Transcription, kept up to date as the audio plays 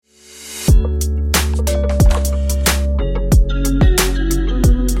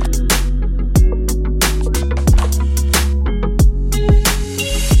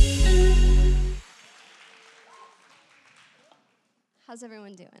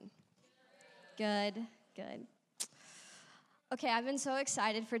doing? Good, good. Okay, I've been so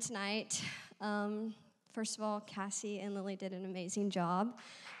excited for tonight. First of all, Cassie and Lily did an amazing job.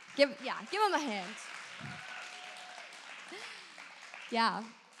 Give them a hand. Yeah.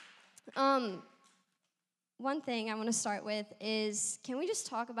 One thing I want to start with is, can we just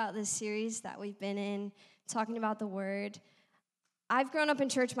talk about this series that we've been in, talking about the Word? I've grown up in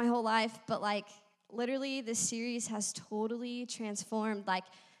church my whole life, but literally this series has totally transformed. Like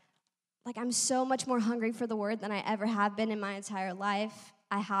I'm so much more hungry for the Word than I ever have been in my entire life.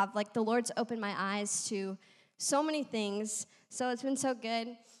 The Lord's opened my eyes to so many things, so it's been so good.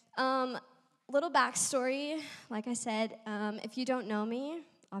 Little backstory, like I said, if you don't know me,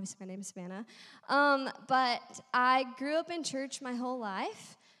 obviously my name is Savannah, but I grew up in church my whole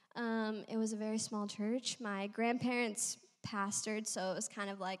life. It was a very small church. My grandparents pastored, so it was kind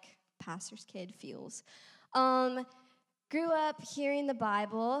of like pastor's kid feels. Grew up hearing the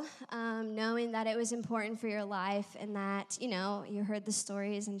Bible, knowing that it was important for your life, and that, you heard the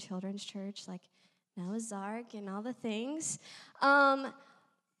stories in children's church, like Noah's Ark and all the things.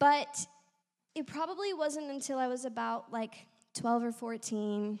 But it probably wasn't until I was about 12 or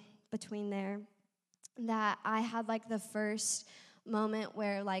 14, between there, that I had the first moment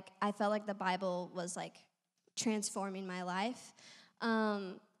where I felt like the Bible was transforming my life.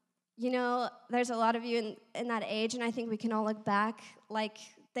 There's a lot of you in that age, and I think we can all look back, like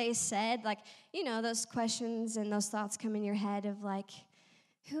they said, those questions and those thoughts come in your head of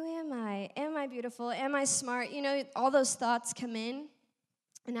who am I? Am I beautiful? Am I smart? All those thoughts come in.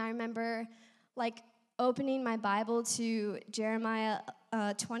 And I remember opening my Bible to Jeremiah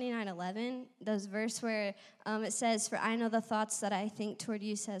 29:11, those verse where it says, "For I know the thoughts that I think toward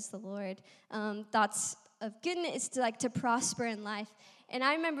you, says the Lord." Thoughts of goodness, to prosper in life. And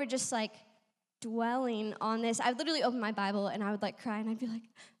I remember just dwelling on this. I would literally open my Bible and I would cry, and I'd be like,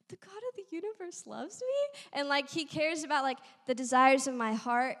 the God of the universe loves me, and He cares about the desires of my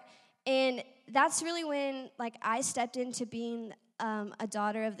heart. And that's really when I stepped into being a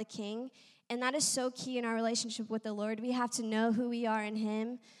daughter of the King. And that is so key in our relationship with the Lord. We have to know who we are in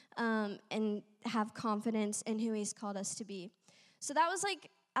Him, and have confidence in who He's called us to be. So that was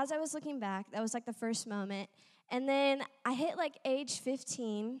as I was looking back, that was the first moment. And then I hit age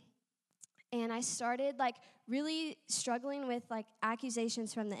 15, and I started really struggling with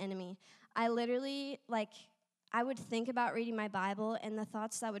accusations from the enemy. I literally I would think about reading my Bible, and the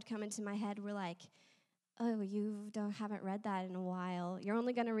thoughts that would come into my head were oh, you haven't read that in a while. You're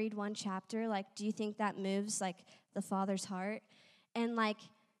only going to read one chapter. Do you think that moves the Father's heart? And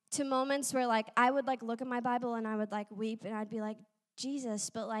to moments where I would look at my Bible and I would weep, and I'd be Jesus,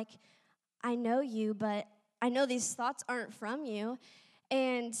 but I know you, but I know these thoughts aren't from you.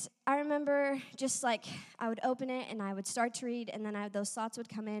 And I remember just I would open it and I would start to read, and then those thoughts would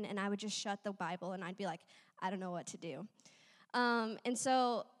come in, and I would just shut the Bible, and I'd be I don't know what to do. And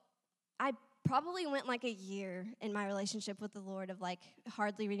so I probably went a year in my relationship with the Lord of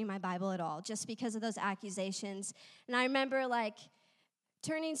hardly reading my Bible at all, just because of those accusations. And I remember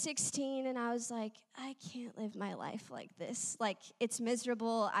turning 16, and I was I can't live my life like this. It's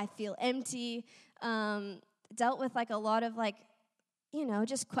miserable. I feel empty. Dealt with a lot of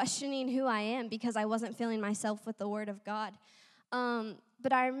just questioning who I am, because I wasn't filling myself with the Word of God.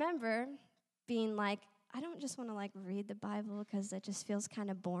 But I remember being I don't just want to read the Bible because it just feels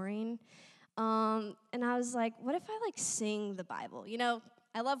kind of boring. And I was what if I sing the Bible?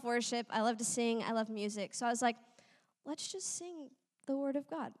 I love worship. I love to sing. I love music. So I was let's just sing the Word of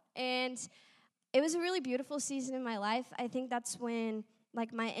God. And it was a really beautiful season in my life. I think that's when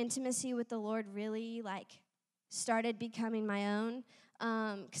my intimacy with the Lord really started becoming my own.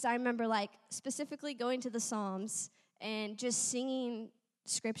 Because I remember specifically going to the Psalms and just singing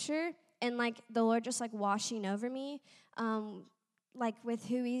scripture, and the Lord just washing over me, with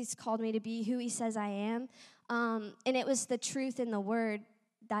who He's called me to be, who He says I am. And it was the truth in the Word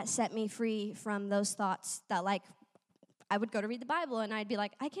that set me free from those thoughts that I would go to read the Bible and I'd be I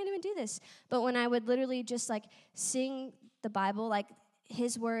can't even do this. But when I would literally just sing the Bible,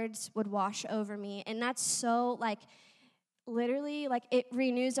 His words would wash over me. And that's so literally it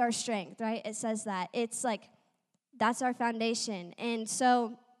renews our strength, right? It says that. It's that's our foundation. And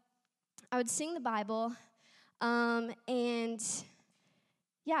so I would sing the Bible, and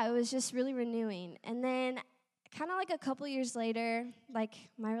yeah, it was just really renewing. And then kind of a couple years later,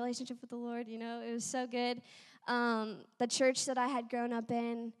 my relationship with the Lord, it was so good. The church that I had grown up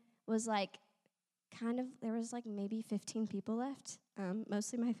in was there was maybe 15 people left,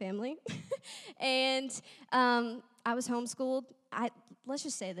 mostly my family. And I was homeschooled. Let's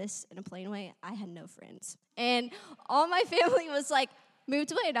just say this in a plain way, I had no friends. And all my family was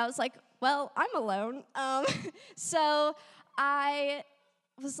moved away. And I was like, well, I'm alone. So I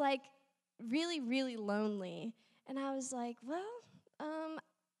was like really, really lonely. And I was like, well,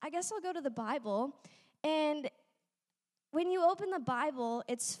 I guess I'll go to the Bible. And when you open the Bible,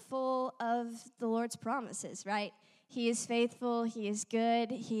 it's full of the Lord's promises, right? He is faithful. He is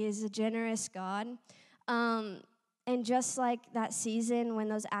good. He is a generous God. And just like that season when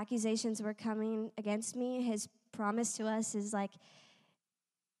those accusations were coming against me, his promise to us is like,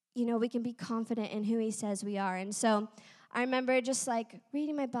 you know, we can be confident in who he says we are. And so I remember just like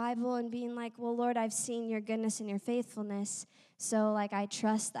reading my Bible and being like, well, Lord, I've seen your goodness and your faithfulness. So like I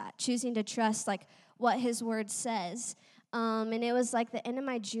trust that, choosing to trust like what his word says. And it was like the end of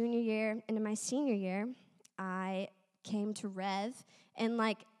my junior year, into my senior year, I came to Rev. And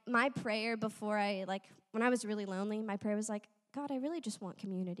like my prayer before when I was really lonely, my prayer was like, God, I really just want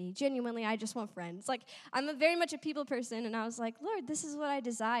community. Genuinely, I just want friends. Like, I'm very much a people person, and I was like, Lord, this is what I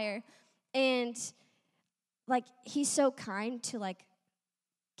desire. And, like, he's so kind to, like,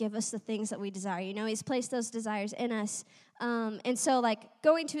 give us the things that we desire. You know, he's placed those desires in us. And so, like,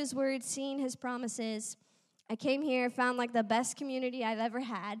 going to his word, seeing his promises, I came here, found, like, the best community I've ever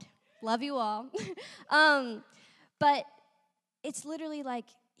had. Love you all. But it's literally, like,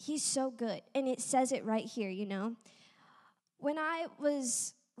 he's so good. And it says it right here, you know. When I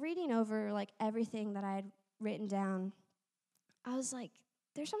was reading over, like, everything that I had written down, I was like,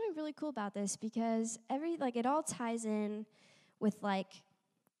 there's something really cool about this because it all ties in with, like,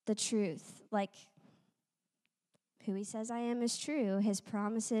 the truth. Like, who he says I am is true. His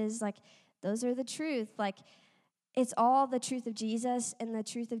promises, like, those are the truth. Like, it's all the truth of Jesus, and the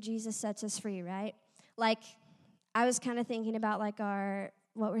truth of Jesus sets us free, right? Like, I was kind of thinking about, like,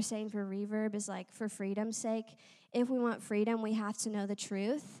 what we're saying for Reverb is, like, for freedom's sake. If we want freedom, we have to know the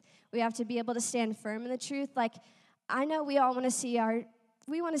truth. We have to be able to stand firm in the truth. Like, I know we all want to see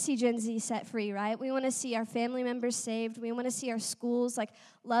Gen Z set free, right? We want to see our family members saved. We want to see our schools, like,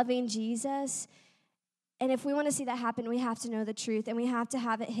 loving Jesus. And if we want to see that happen, we have to know the truth, and we have to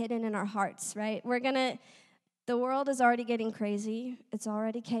have it hidden in our hearts, right? The world is already getting crazy. It's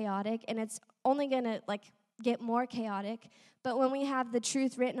already chaotic, and it's only going to, like, get more chaotic. But when we have the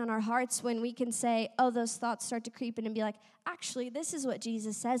truth written on our hearts, when we can say, oh, those thoughts start to creep in and be like, actually, this is what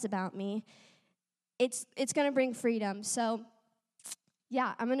Jesus says about me, it's going to bring freedom. So,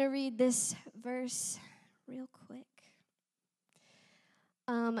 yeah, I'm going to read this verse real quick.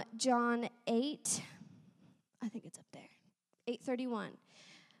 John 8, I think it's up there, 8:31.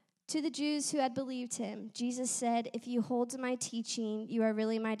 To the Jews who had believed him, Jesus said, if you hold to my teaching, you are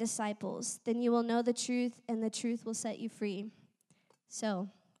really my disciples. Then you will know the truth, and the truth will set you free. So,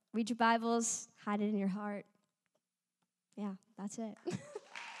 read your Bibles, hide it in your heart. Yeah, that's it.